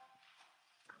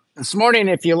This morning,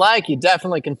 if you like, you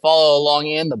definitely can follow along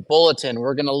in the bulletin.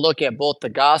 We're going to look at both the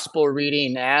gospel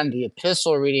reading and the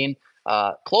epistle reading,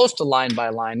 close to line by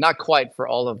line, not quite for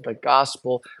all of the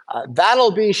gospel.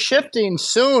 That'll be shifting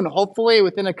soon. Hopefully,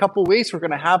 within a couple weeks, we're going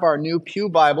to have our new Pew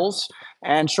Bibles.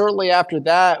 And shortly after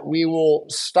that, we will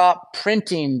stop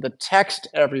printing the text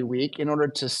every week in order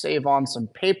to save on some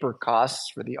paper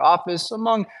costs for the office,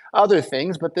 among other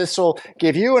things. But this will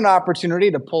give you an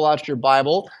opportunity to pull out your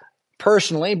Bible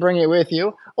personally, bring it with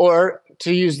you, or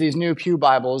to use these new Pew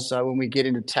Bibles when we get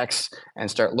into text and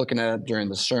start looking at it during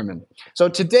the sermon. So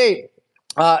today,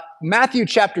 Matthew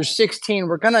chapter 16,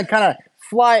 we're going to kind of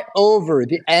fly over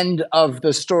the end of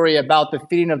the story about the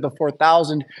feeding of the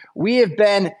 4,000. We have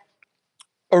been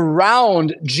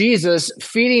around Jesus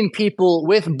feeding people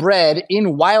with bread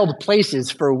in wild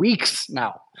places for weeks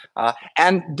now.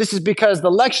 And this is because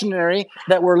the lectionary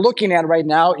that we're looking at right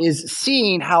now is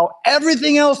seeing how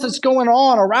everything else that's going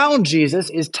on around Jesus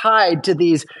is tied to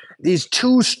these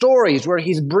two stories where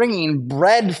he's bringing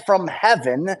bread from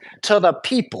heaven to the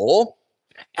people,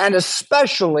 and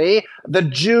especially the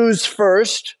Jews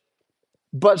first,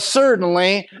 but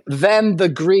certainly then the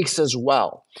Greeks as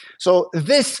well. So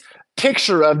this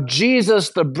picture of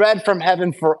Jesus, the bread from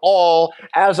heaven for all,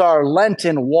 as our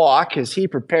Lenten walk, as he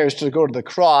prepares to go to the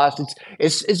cross,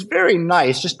 it's very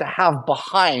nice just to have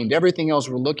behind everything else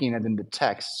we're looking at in the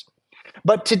text.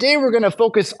 But today we're going to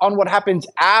focus on what happens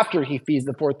after he feeds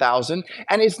the 4,000.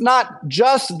 And it's not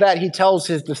just that he tells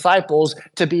his disciples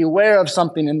to be aware of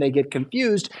something and they get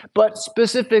confused, but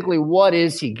specifically, what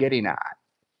is he getting at?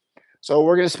 So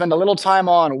we're going to spend a little time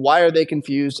on why are they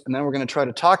confused, and then we're going to try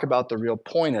to talk about the real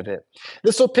point of it.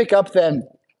 This will pick up then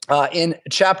in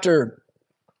chapter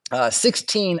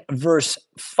 16, verse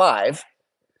 5,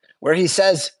 where he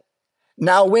says,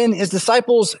 "Now when his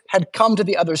disciples had come to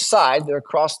the other side, they're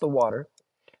across the water,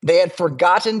 they had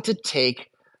forgotten to take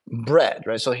bread."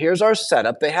 Right. So here's our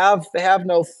setup. They have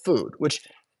no food, which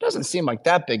doesn't seem like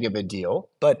that big of a deal,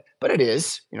 but it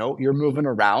is. You know, you're moving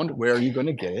around. Where are you going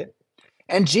to get it?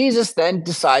 And Jesus then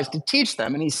decides to teach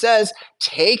them. And he says,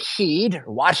 take heed,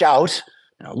 watch out,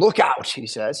 look out, he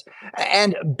says,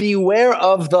 and beware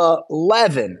of the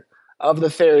leaven of the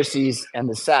Pharisees and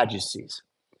the Sadducees.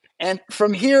 And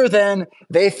from here, then,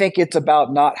 they think it's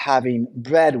about not having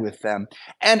bread with them.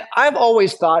 And I've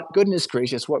always thought, goodness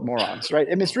gracious, what morons, right?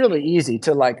 And it's really easy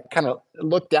to kind of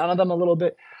look down on them a little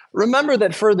bit. Remember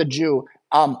that for the Jew,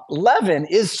 leaven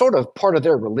is sort of part of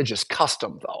their religious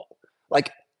custom, though.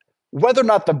 Whether or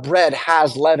not the bread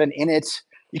has leaven in it,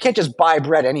 you can't just buy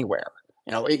bread anywhere.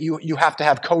 You have to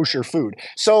have kosher food.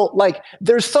 So,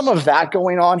 there's some of that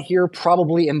going on here,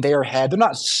 probably in their head. They're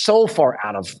not so far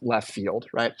out of left field,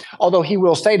 right? Although he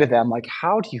will say to them,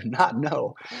 how do you not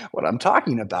know what I'm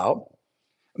talking about?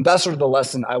 That's sort of the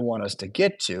lesson I want us to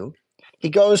get to. He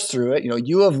goes through it.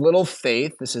 You have little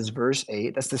faith. This is verse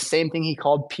 8. That's the same thing he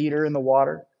called Peter in the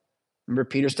water. Remember,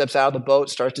 Peter steps out of the boat,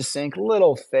 starts to sink.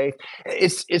 Little faith.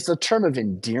 It's a term of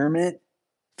endearment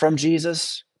from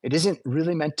Jesus. It isn't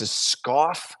really meant to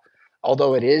scoff,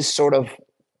 although it is sort of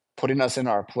putting us in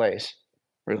our place,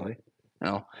 really.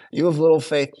 You have little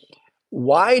faith.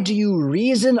 Why do you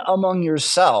reason among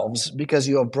yourselves because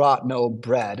you have brought no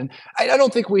bread? And I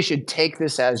don't think we should take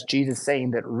this as Jesus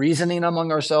saying that reasoning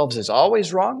among ourselves is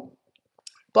always wrong,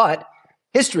 but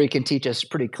history can teach us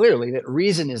pretty clearly that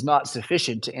reason is not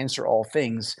sufficient to answer all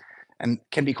things and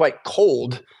can be quite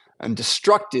cold and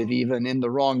destructive even in the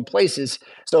wrong places.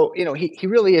 So, he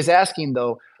really is asking,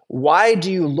 though, why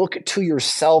do you look to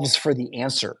yourselves for the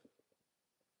answer?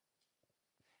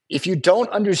 If you don't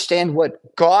understand what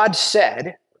God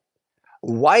said,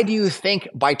 why do you think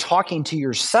by talking to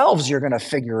yourselves you're going to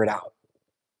figure it out?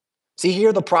 See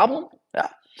here the problem? Yeah.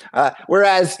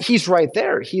 Whereas he's right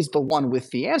there. He's the one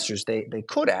with the answers they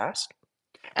could ask.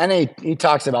 And he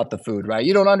talks about the food, right?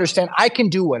 You don't understand. I can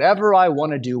do whatever I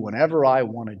want to do whenever I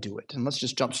want to do it. And let's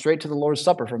just jump straight to the Lord's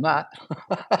Supper from that.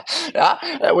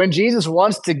 Yeah? When Jesus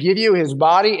wants to give you his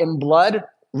body and blood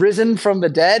risen from the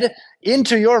dead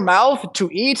into your mouth to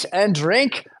eat and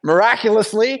drink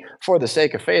miraculously for the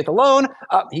sake of faith alone,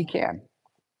 he can.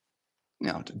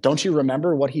 Don't you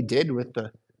remember what he did with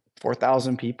the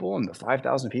 4,000 people and the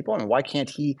 5,000 people? Why can't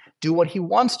he do what he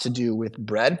wants to do with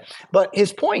bread? But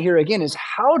his point here again is,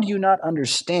 how do you not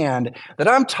understand that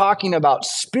I'm talking about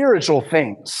spiritual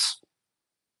things?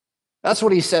 That's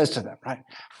what he says to them, right?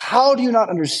 How do you not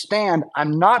understand?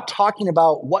 I'm not talking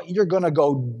about what you're going to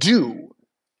go do.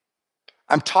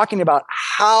 I'm talking about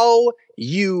how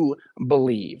you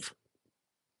believe.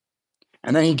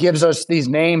 And then he gives us these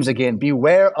names again.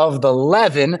 Beware of the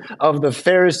leaven of the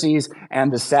Pharisees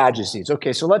and the Sadducees.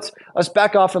 Okay, so let's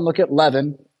back off and look at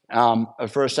leaven.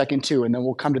 for a second too, and then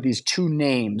we'll come to these two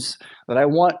names that I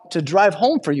want to drive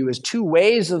home for you as two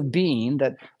ways of being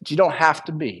that you don't have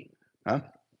to be. Huh?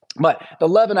 But the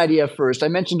leaven idea first, I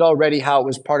mentioned already how it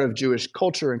was part of Jewish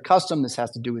culture and custom. This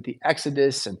has to do with the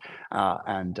Exodus and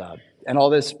all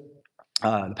this,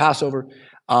 the Passover.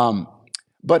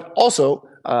 But also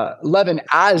leaven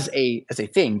as a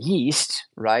thing, yeast,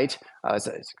 right? It's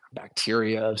a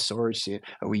bacteria of sorts.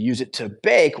 We use it to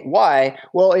bake. Why?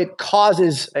 Well, it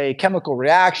causes a chemical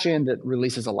reaction that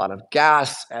releases a lot of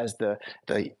gas as the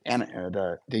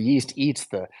yeast eats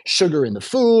the sugar in the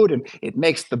food, and it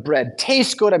makes the bread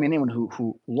taste good. I mean, anyone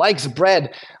who likes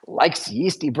bread likes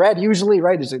yeasty bread usually,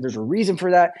 right? There's a reason for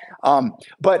that.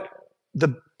 But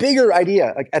the bigger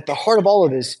idea, like at the heart of all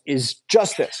of this, is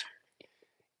just this.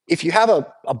 If you have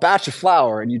a batch of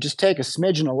flour and you just take a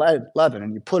smidgen of leaven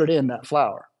and you put it in that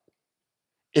flour,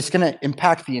 it's going to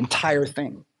impact the entire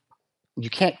thing. You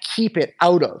can't keep it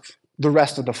out of the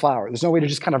rest of the flour. There's no way to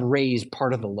just kind of raise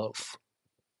part of the loaf,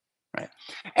 right?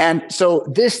 And so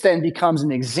this then becomes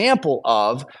an example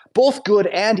of both good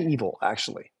and evil,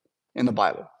 actually, in the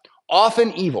Bible.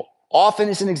 Often evil. Often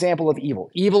is an example of evil.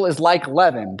 Evil is like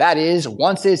leaven. That is,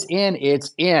 once it's in,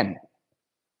 it's in.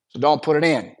 So don't put it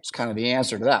in. It's kind of the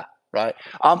answer to that, right?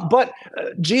 But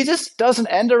Jesus doesn't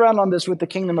end around on this with the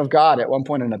kingdom of God at one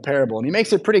point in a parable. And he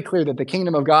makes it pretty clear that the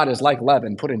kingdom of God is like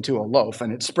leaven put into a loaf,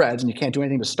 and it spreads, and you can't do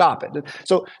anything to stop it.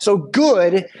 So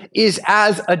good is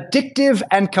as addictive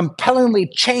and compellingly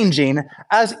changing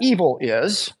as evil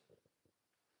is.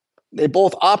 They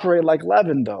both operate like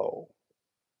leaven, though.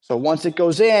 So once it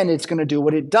goes in, it's going to do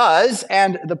what it does.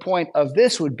 And the point of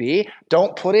this would be,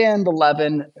 don't put in the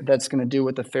leaven that's going to do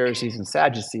what the Pharisees and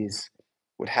Sadducees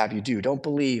would have you do. Don't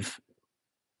believe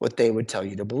what they would tell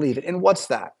you to believe. And what's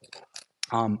that?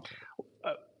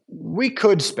 We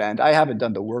could spend, I haven't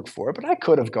done the work for it, but I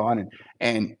could have gone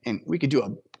and we could do a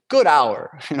good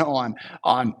hour,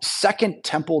 on Second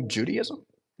Temple Judaism,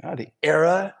 the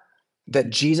era that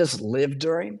Jesus lived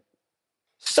during.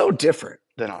 So different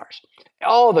than ours.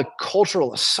 All the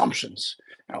cultural assumptions.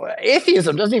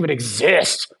 Atheism doesn't even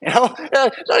exist. It's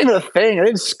not even a thing. They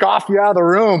didn't scoff you out of the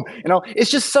room. It's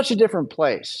just such a different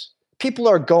place. People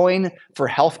are going for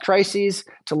health crises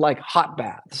to like hot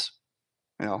baths,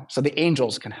 so the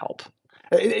angels can help.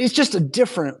 It's just a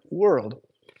different world.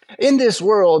 In this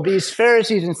world, these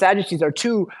Pharisees and Sadducees are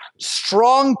two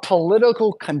strong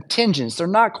political contingents. They're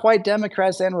not quite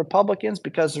Democrats and Republicans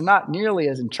because they're not nearly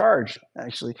as in charge,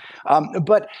 actually.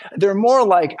 But they're more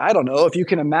like, I don't know, if you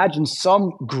can imagine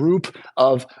some group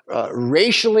of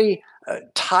racially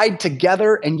tied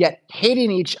together and yet hating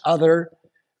each other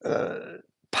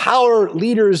power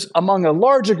leaders among a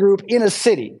larger group in a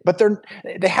city, but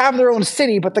they have their own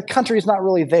city, but the country is not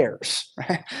really theirs.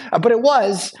 Right? But it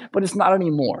was, but it's not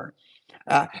anymore.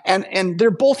 And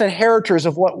they're both inheritors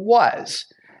of what was.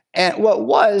 And what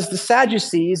was, the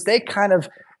Sadducees, they got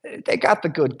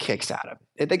the good kicks out of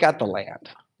it. They got the land.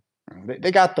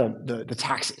 They got the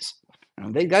taxes.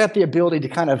 They got the ability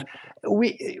to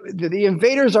the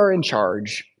invaders are in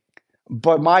charge,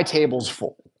 but my table's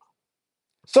full.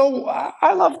 So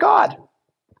I love God.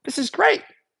 This is great.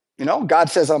 God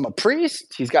says I'm a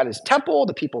priest. He's got his temple.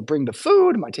 The people bring the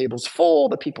food. My table's full.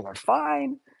 The people are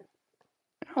fine.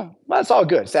 Well, that's all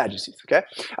good. Sadducees, okay?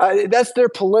 That's their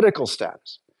political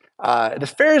status.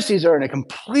 The Pharisees are in a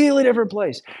completely different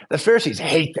place. The Pharisees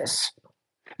hate this.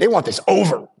 They want this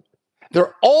over.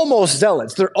 They're almost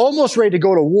zealots. They're almost ready to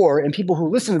go to war, and people who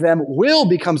listen to them will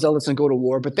become zealots and go to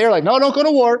war, but they're like, no, don't go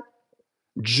to war.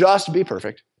 Just be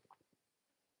perfect.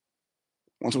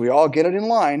 Once we all get it in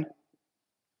line,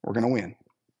 we're going to win.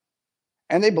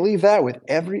 And they believe that with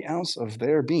every ounce of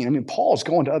their being. I mean, Paul's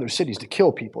going to other cities to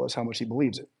kill people. That's how much he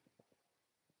believes it.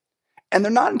 And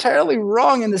they're not entirely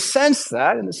wrong in the sense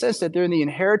that they're the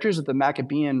inheritors of the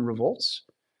Maccabean revolts,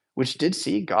 which did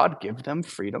see God give them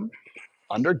freedom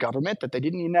under government that they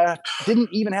didn't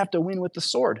even have to win with the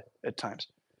sword at times.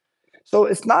 So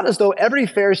it's not as though every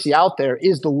Pharisee out there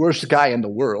is the worst guy in the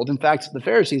world. In fact, the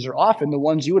Pharisees are often the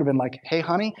ones you would have been like, hey,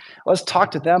 honey, let's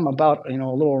talk to them about, a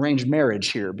little arranged marriage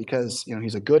here because,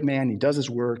 he's a good man. He does his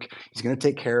work. He's going to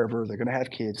take care of her. They're going to have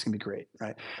kids. It's going to be great,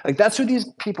 right? Like that's who these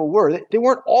people were. They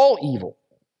weren't all evil.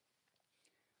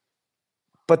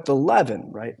 But the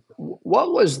leaven, right?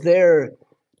 What was their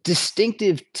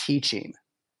distinctive teaching?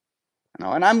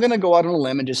 And I'm going to go out on a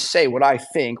limb and just say what I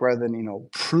think rather than,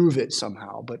 prove it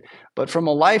somehow. But from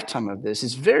a lifetime of this,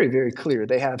 it's very, very clear.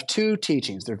 They have two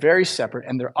teachings. They're very separate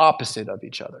and they're opposite of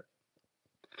each other.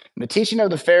 And the teaching of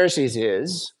the Pharisees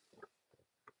is,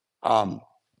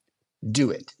 do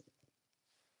it.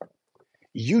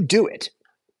 You do it.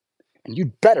 And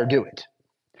you better do it.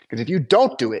 Because if you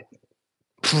don't do it,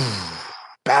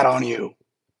 bad on you.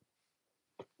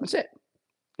 That's it.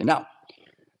 And now,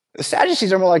 the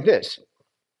Sadducees are more like this.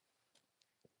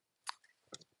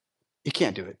 You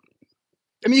can't do it.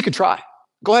 I mean, you can try.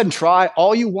 Go ahead and try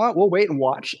all you want. We'll wait and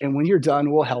watch. And when you're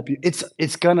done, we'll help you.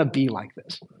 It's going to be like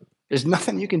this. There's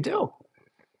nothing you can do.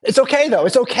 It's okay, though.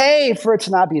 It's okay for it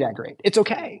to not be that great. It's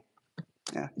okay.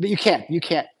 Yeah. But you can't do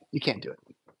it. You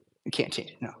can't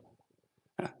change it. No.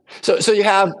 Yeah. So you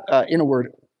have, in a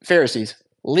word, Pharisees,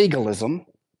 legalism,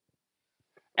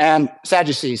 and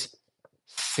Sadducees,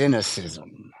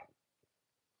 cynicism.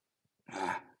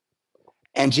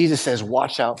 And Jesus says,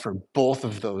 watch out for both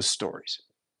of those stories.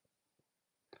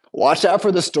 Watch out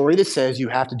for the story that says you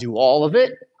have to do all of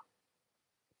it,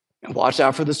 and watch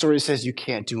out for the story that says you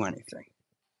can't do anything.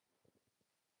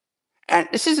 And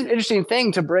this is an interesting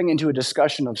thing to bring into a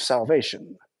discussion of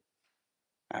salvation.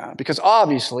 Because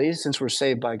obviously, since we're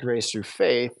saved by grace through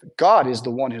faith, God is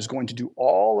the one who's going to do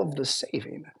all of the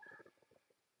saving.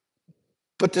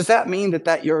 But does that mean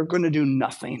that you're going to do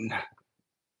nothing?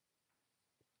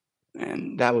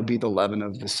 And that would be the leaven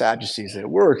of the Sadducees at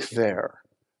work there.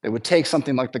 They would take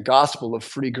something like the gospel of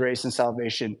free grace and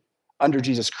salvation under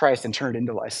Jesus Christ and turn it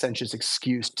into a licentious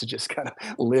excuse to just kind of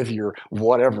live your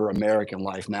whatever American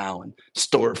life now and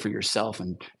store it for yourself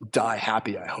and die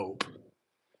happy, I hope.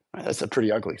 That's a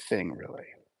pretty ugly thing, really.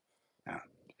 Yeah.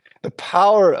 The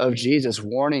power of Jesus'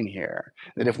 warning here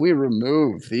that if we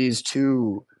remove these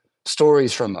two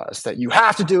stories from us, that you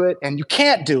have to do it and you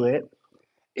can't do it,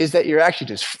 is that you're actually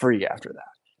just free after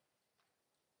that.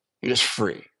 You're just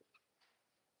free.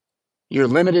 You're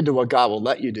limited to what God will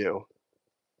let you do,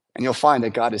 and you'll find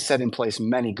that God has set in place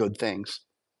many good things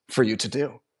for you to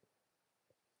do.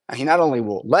 And he not only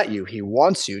will let you, he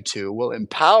wants you to, will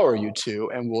empower you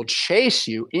to, and will chase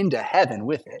you into heaven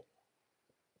with it.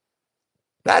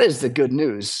 That is the good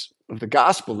news of the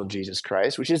gospel of Jesus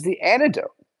Christ, which is the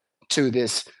antidote to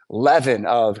this leaven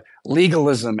of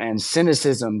legalism and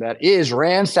cynicism that is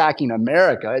ransacking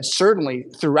America. It's certainly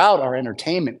throughout our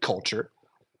entertainment culture.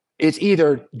 It's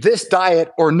either this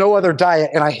diet or no other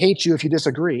diet, and I hate you if you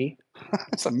disagree.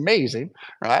 It's amazing,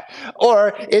 right?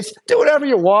 Or it's do whatever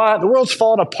you want. The world's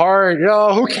falling apart.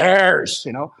 Who cares?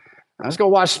 Let's go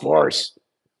watch sports.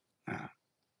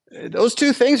 Those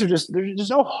two things are there's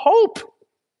no hope.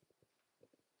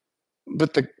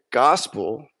 But the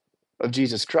gospel of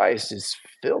Jesus Christ is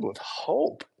filled with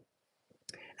hope.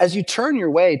 As you turn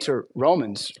your way to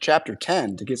Romans chapter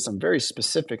 10 to get some very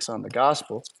specifics on the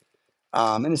gospel,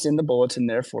 and it's in the bulletin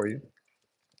there for you.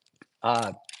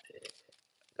 A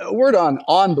word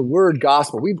on the word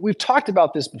gospel. We've talked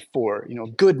about this before.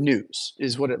 Good news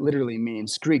is what it literally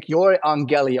means. Greek,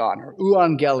 euangelion or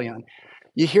euangelion.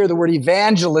 You hear the word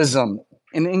evangelism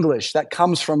in English. That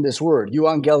comes from this word.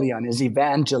 Euangelion is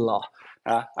evangela.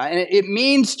 And it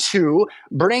means to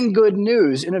bring good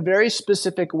news in a very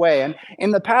specific way. And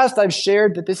in the past, I've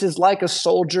shared that this is like a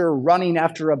soldier running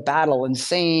after a battle and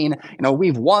saying,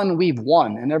 we've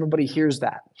won. And everybody hears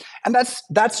that. And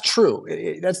that's true.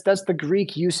 That's the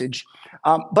Greek usage.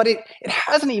 But it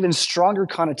has an even stronger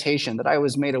connotation that I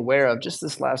was made aware of just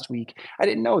this last week. I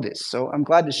didn't know this, so I'm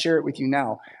glad to share it with you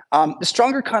now. The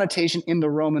stronger connotation in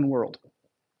the Roman world.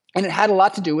 And it had a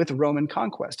lot to do with Roman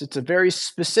conquest. It's a very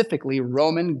specifically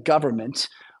Roman government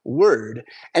word.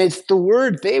 And it's the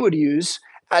word they would use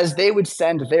as they would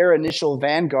send their initial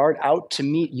vanguard out to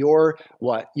meet your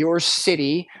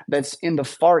city that's in the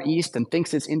Far East and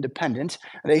thinks it's independent.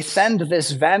 They send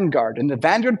this vanguard, and the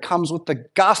vanguard comes with the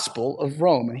gospel of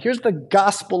Rome. And here's the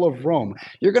gospel of Rome.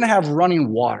 You're going to have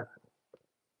running water.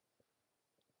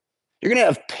 You're going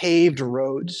to have paved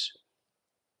roads.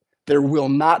 There will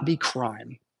not be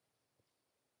crime.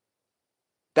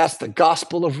 That's the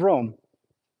gospel of Rome.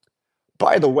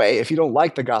 By the way, if you don't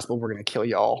like the gospel, we're going to kill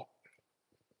you all.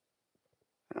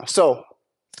 So,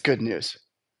 it's good news.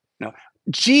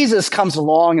 Jesus comes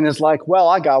along and is like, well,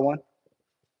 I got one.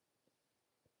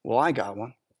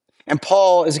 And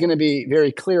Paul is going to be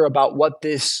very clear about what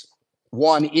this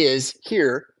one is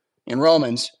here in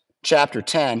Romans chapter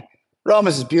 10.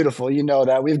 Romans is beautiful. You know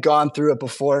that. We've gone through it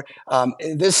before.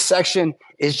 This section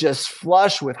is just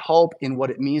flush with hope in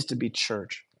what it means to be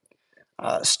church.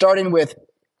 Starting with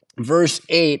verse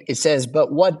 8, it says,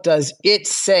 but what does it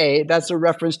say? That's a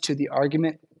reference to the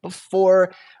argument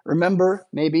before. Remember,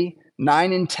 maybe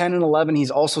 9 and 10 and 11,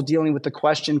 he's also dealing with the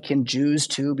question, can Jews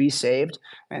too be saved?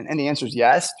 And the answer is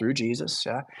yes, through Jesus.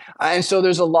 Yeah. And so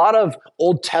there's a lot of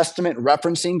Old Testament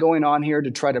referencing going on here to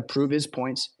try to prove his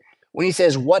points. when he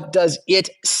says, what does it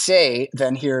say,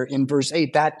 then here in verse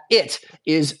 8, that it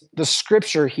is the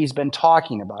scripture he's been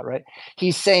talking about, right?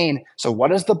 He's saying, so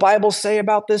what does the Bible say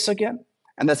about this again?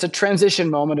 And that's a transition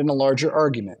moment in a larger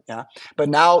argument. Yeah. But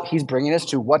now he's bringing us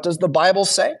to what does the Bible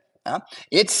say? Yeah?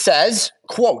 It says,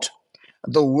 quote,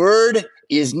 the word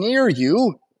is near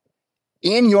you,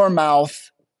 in your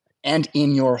mouth and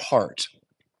in your heart.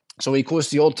 So he quotes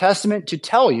the Old Testament to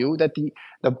tell you that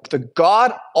the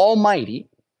God Almighty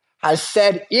has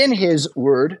said in his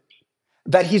word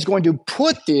that he's going to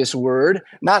put this word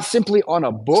not simply on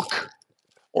a book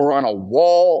or on a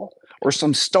wall or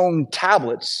some stone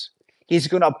tablets. He's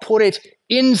going to put it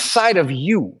inside of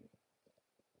you.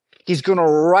 He's going to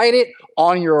write it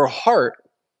on your heart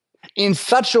in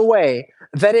such a way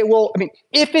that it will,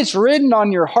 if it's written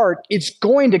on your heart, it's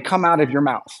going to come out of your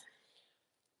mouth.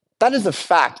 That is a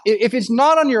fact. If it's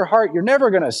not on your heart, you're never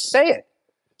going to say it.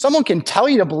 Someone can tell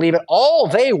you to believe it all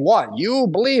they want. You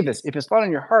believe this. If it's not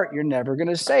on your heart, you're never going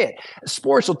to say it.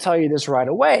 Sports will tell you this right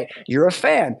away. You're a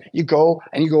fan. You go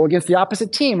against the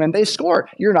opposite team and they score.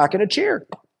 You're not going to cheer.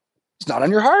 It's not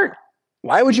on your heart.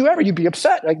 Why would you ever? You'd be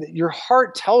upset. Like, your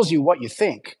heart tells you what you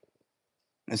think.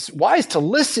 It's wise to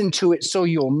listen to it so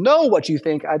you'll know what you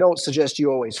think. I don't suggest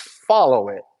you always follow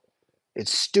it.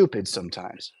 It's stupid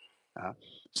sometimes.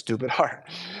 Stupid heart.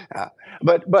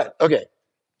 But okay.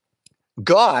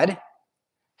 God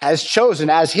has chosen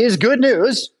as his good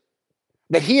news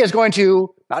that he is going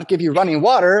to not give you running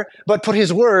water, but put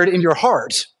his word in your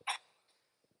heart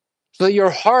so that your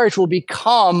heart will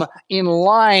become in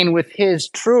line with his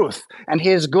truth and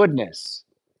his goodness.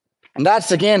 And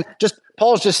that's, again,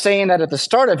 Paul's just saying that at the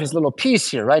start of his little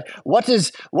piece here, right? What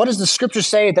does the scripture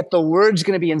say that the word's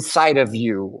going to be inside of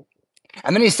you?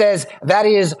 And then he says, that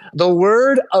is the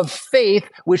word of faith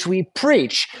which we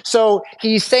preach. So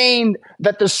he's saying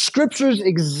that the scriptures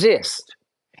exist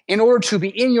in order to be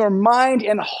in your mind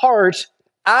and heart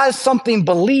as something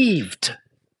believed,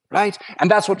 right? And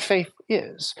that's what faith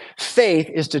is. Faith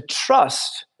is to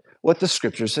trust what the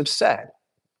scriptures have said.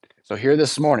 So here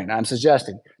this morning, I'm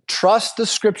suggesting, trust the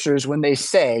scriptures when they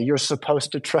say you're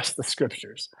supposed to trust the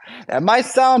scriptures. That might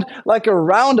sound like a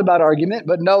roundabout argument,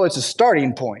 but no, it's a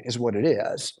starting point is what it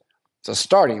is. It's a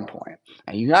starting point.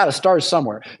 And you got to start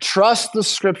somewhere. Trust the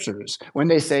scriptures when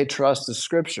they say trust the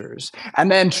scriptures. And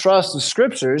then trust the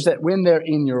scriptures that when they're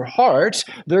in your heart,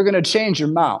 they're going to change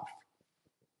your mouth.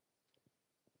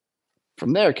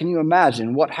 From there, can you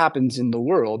imagine what happens in the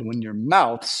world when your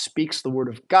mouth speaks the word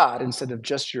of God instead of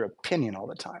just your opinion all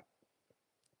the time?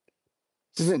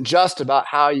 This isn't just about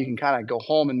how you can kind of go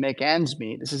home and make ends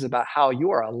meet. This is about how you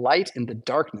are a light in the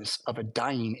darkness of a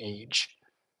dying age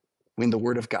when the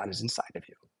word of God is inside of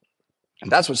you.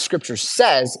 And that's what scripture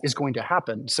says is going to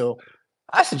happen. So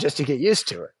I suggest you get used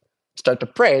to it. Start to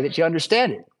pray that you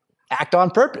understand it. Act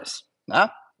on purpose. Huh?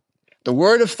 The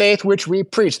word of faith which we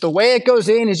preach. The way it goes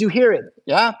in is you hear it.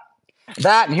 Yeah?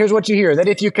 That, and here's what you hear. That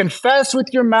if you confess with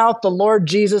your mouth the Lord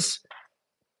Jesus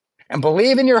and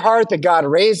believe in your heart that God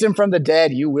raised him from the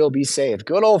dead, you will be saved.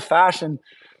 Good old-fashioned,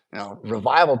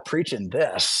 revival preaching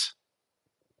this.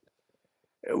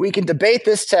 We can debate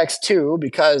this text too,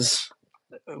 because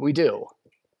we do.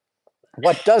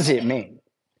 What does it mean?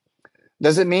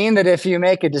 Does it mean that if you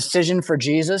make a decision for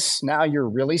Jesus, now you're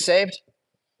really saved?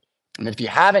 And if you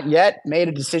haven't yet made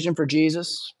a decision for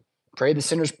Jesus, prayed the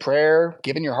sinner's prayer,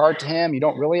 given your heart to him, you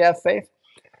don't really have faith?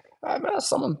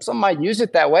 Some might use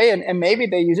it that way, and maybe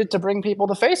they use it to bring people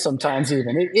to faith sometimes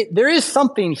even. There is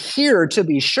something here to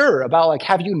be sure about, like,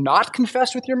 have you not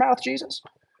confessed with your mouth Jesus?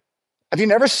 Have you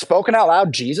never spoken out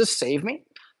loud, Jesus, save me?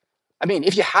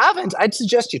 If you haven't, I'd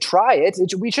suggest you try it.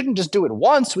 We shouldn't just do it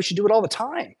once. We should do it all the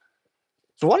time.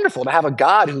 It's wonderful to have a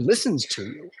God who listens to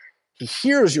you. He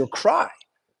hears your cry.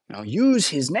 Use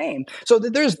his name. So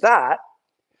there's that.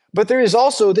 But there is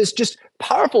also this just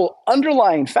powerful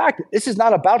underlying fact that this is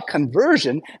not about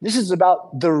conversion. This is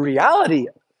about the reality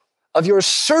of your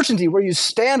certainty where you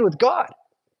stand with God.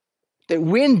 That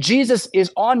when Jesus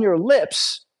is on your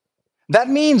lips, that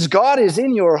means God is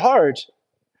in your heart.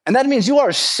 And that means you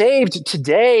are saved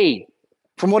today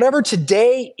from whatever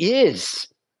today is.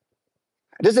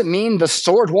 It doesn't mean the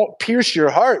sword won't pierce your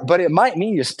heart, but it might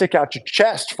mean you stick out your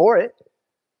chest for it.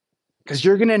 Because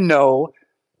you're going to know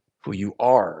who you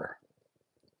are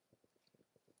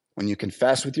when you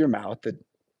confess with your mouth that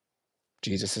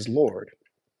Jesus is Lord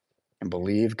and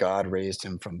believe God raised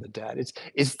him from the dead.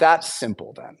 It's that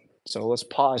simple then. So let's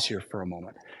pause here for a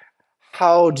moment.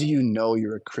 How do you know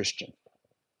you're a Christian?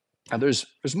 Now, there's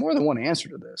more than one answer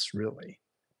to this, really.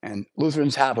 And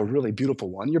Lutherans have a really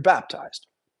beautiful one. You're baptized.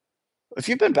 If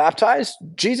you've been baptized,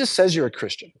 Jesus says you're a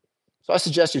Christian. So I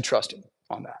suggest you trust him.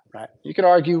 on that, right? You can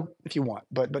argue if you want,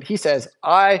 but he says,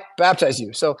 I baptize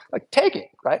you. So like take it,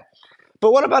 right?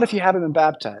 But what about if you haven't been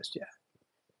baptized yet?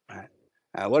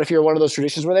 Right? What if you're one of those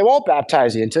traditions where they won't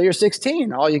baptize you until you're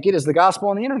 16? All you get is the gospel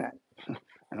on the internet.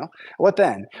 What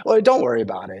then? Well, don't worry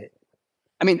about it.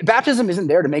 I mean, baptism isn't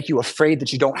there to make you afraid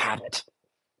that you don't have it.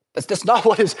 That's not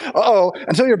what is,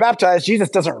 until you're baptized, Jesus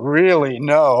doesn't really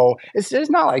know. It's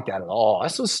not like that at all.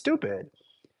 That's so stupid.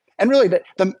 And really,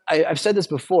 I've said this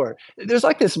before, there's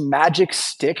like this magic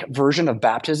stick version of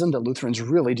baptism that Lutherans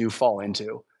really do fall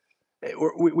into.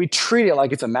 We treat it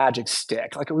like it's a magic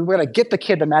stick. Like we're going to get the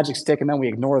kid the magic stick and then we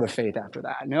ignore the faith after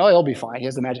that. He'll be fine. He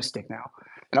has the magic stick now.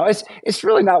 It's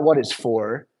really not what it's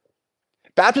for.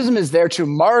 Baptism is there to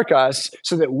mark us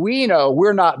so that we know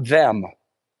we're not them.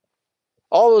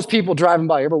 All those people driving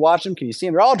by, you ever watch them? Can you see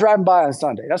them? They're all driving by on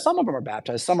Sunday. Now, some of them are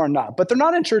baptized, some are not, but they're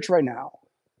not in church right now.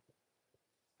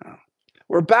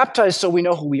 We're baptized so we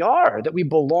know who we are, that we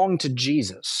belong to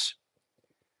Jesus.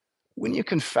 When you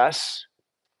confess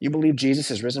you believe Jesus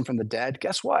has risen from the dead,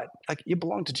 guess what? Like you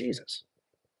belong to Jesus.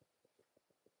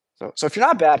 So if you're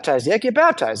not baptized yet, get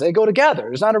baptized. They go together.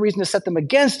 There's not a reason to set them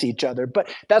against each other,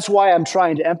 but that's why I'm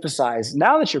trying to emphasize,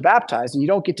 now that you're baptized and you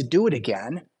don't get to do it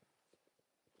again,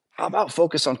 how about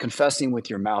focus on confessing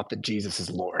with your mouth that Jesus is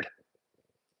Lord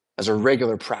as a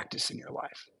regular practice in your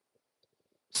life?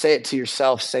 Say it to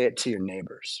yourself, say it to your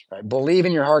neighbors, right? Believe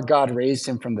in your heart God raised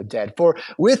him from the dead. For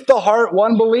with the heart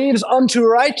one believes unto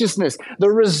righteousness. The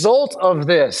result of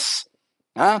this,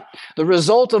 the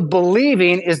result of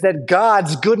believing is that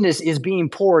God's goodness is being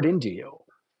poured into you.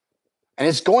 And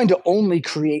it's going to only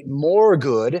create more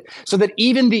good so that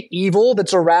even the evil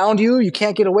that's around you, you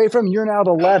can't get away from, you're now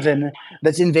the leaven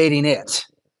that's invading it.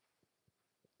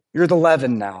 You're the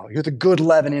leaven now. You're the good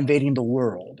leaven invading the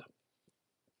world.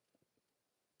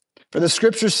 For the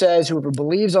scripture says, whoever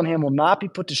believes on him will not be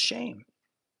put to shame.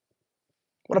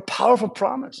 What a powerful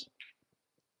promise.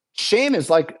 Shame is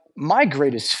like my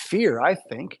greatest fear, I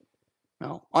think.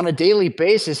 On a daily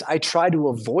basis, I try to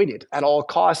avoid it at all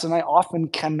costs, and I often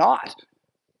cannot.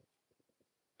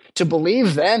 To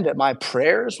believe then that my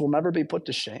prayers will never be put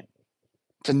to shame.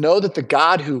 To know that the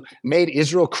God who made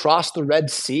Israel cross the Red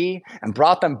Sea and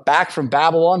brought them back from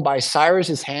Babylon by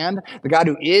Cyrus's hand, the God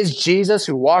who is Jesus,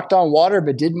 who walked on water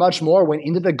but did much more, went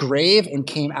into the grave and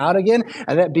came out again,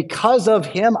 and that because of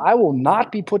him, I will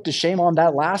not be put to shame on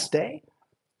that last day.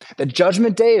 The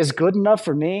judgment day is good enough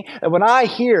for me that when I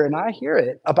hear, and I hear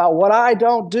it, about what I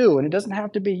don't do, and it doesn't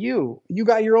have to be you. You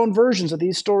got your own versions of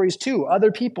these stories too.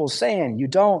 Other people saying, you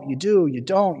don't, you do, you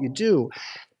don't, you do.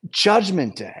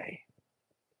 Judgment day.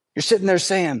 You're sitting there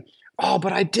saying,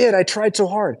 but I did. I tried so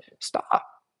hard. Stop.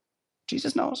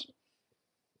 Jesus knows.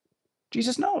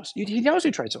 Jesus knows. He knows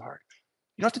you tried so hard.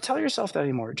 You don't have to tell yourself that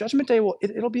anymore. Judgment day,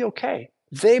 it'll be okay.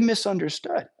 They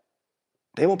misunderstood.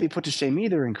 They won't be put to shame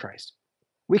either in Christ.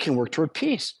 We can work toward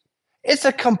peace. It's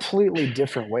a completely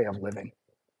different way of living.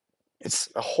 It's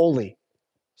a Holy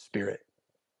Spirit.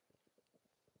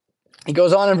 He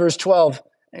goes on in verse 12.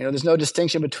 There's no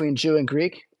distinction between Jew and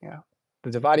Greek. The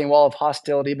dividing wall of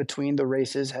hostility between the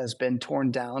races has been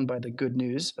torn down by the good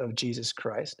news of Jesus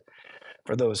Christ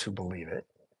for those who believe it.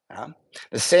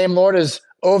 The same Lord is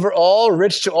over all,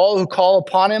 rich to all who call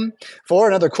upon him. For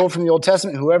another quote from the Old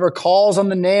Testament, whoever calls on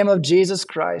the name of Jesus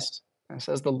Christ. It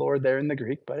says the Lord there in the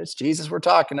Greek, but it's Jesus we're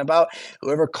talking about.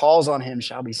 Whoever calls on him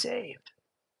shall be saved.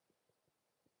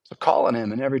 So call on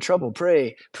him in every trouble,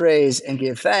 pray, praise, and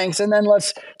give thanks. And then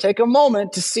let's take a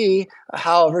moment to see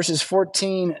how verses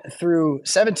 14 through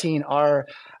 17 are,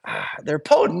 they're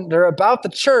potent. They're about the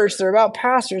church. They're about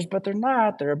pastors, but they're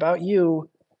not. They're about you.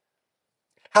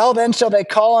 How then shall they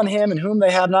call on him in whom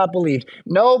they have not believed?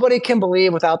 Nobody can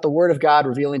believe without the word of God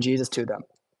revealing Jesus to them.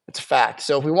 It's a fact.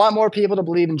 So if we want more people to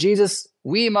believe in Jesus,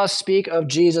 we must speak of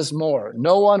Jesus more.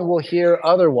 No one will hear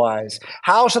otherwise.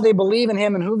 How shall they believe in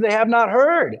him in whom they have not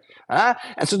heard? And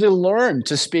so to learn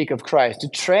to speak of Christ, to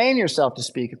train yourself to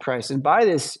speak of Christ. And by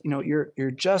this,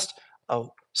 you're just a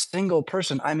single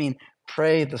person. I mean,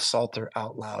 pray the Psalter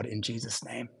out loud in Jesus'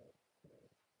 name.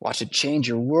 Watch it change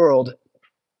your world.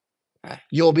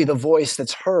 You'll be the voice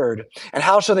that's heard. And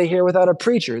how shall they hear without a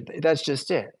preacher? That's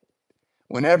just it.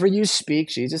 Whenever you speak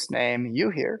Jesus' name, you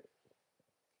hear.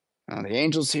 The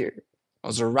angels hear.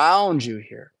 Those around you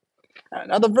hear.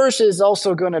 Now, the verse is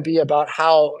also going to be about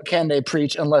how can they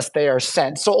preach unless they are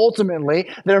sent. So ultimately,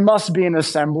 there must be an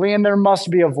assembly and there must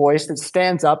be a voice that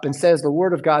stands up and says, the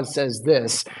word of God says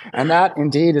this. And that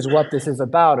indeed is what this is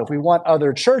about. If we want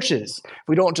other churches, if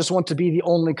we don't just want to be the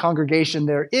only congregation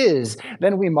there is,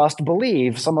 then we must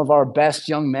believe some of our best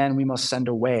young men we must send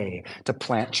away to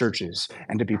plant churches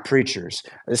and to be preachers.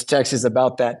 This text is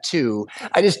about that too.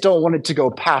 I just don't want it to go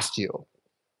past you.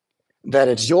 That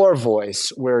it's your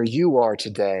voice where you are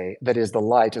today that is the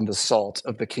light and the salt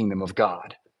of the kingdom of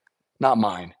God, not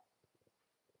mine.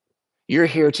 You're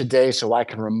here today so I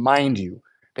can remind you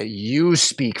that you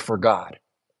speak for God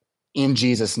in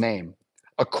Jesus' name,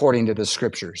 according to the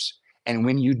scriptures. And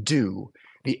when you do,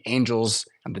 the angels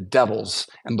and the devils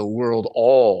and the world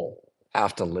all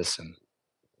have to listen.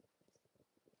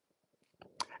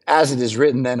 As it is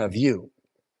written then of you,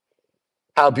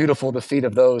 how beautiful the feet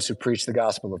of those who preach the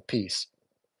gospel of peace,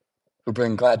 who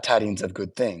bring glad tidings of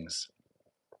good things.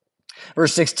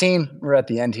 Verse 16, we're at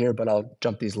the end here, but I'll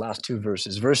jump these last two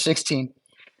verses. Verse 16,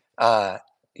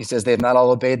 he says, they have not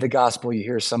all obeyed the gospel. You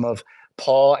hear some of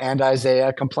Paul and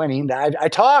Isaiah complaining that I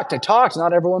talked,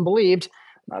 not everyone believed,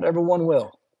 not everyone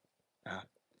will.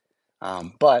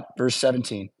 But verse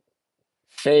 17,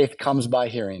 faith comes by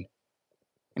hearing,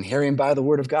 and hearing by the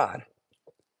word of God.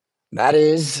 That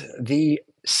is the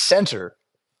center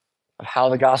of how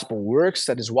the gospel works.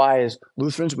 That is why, as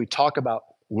Lutherans, we talk about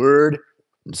word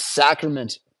and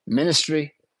sacrament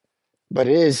ministry, but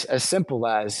it is as simple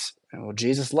as, well,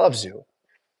 Jesus loves you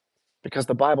because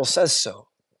the Bible says so.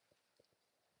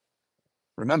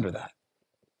 Remember that.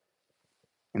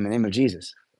 In the name of Jesus.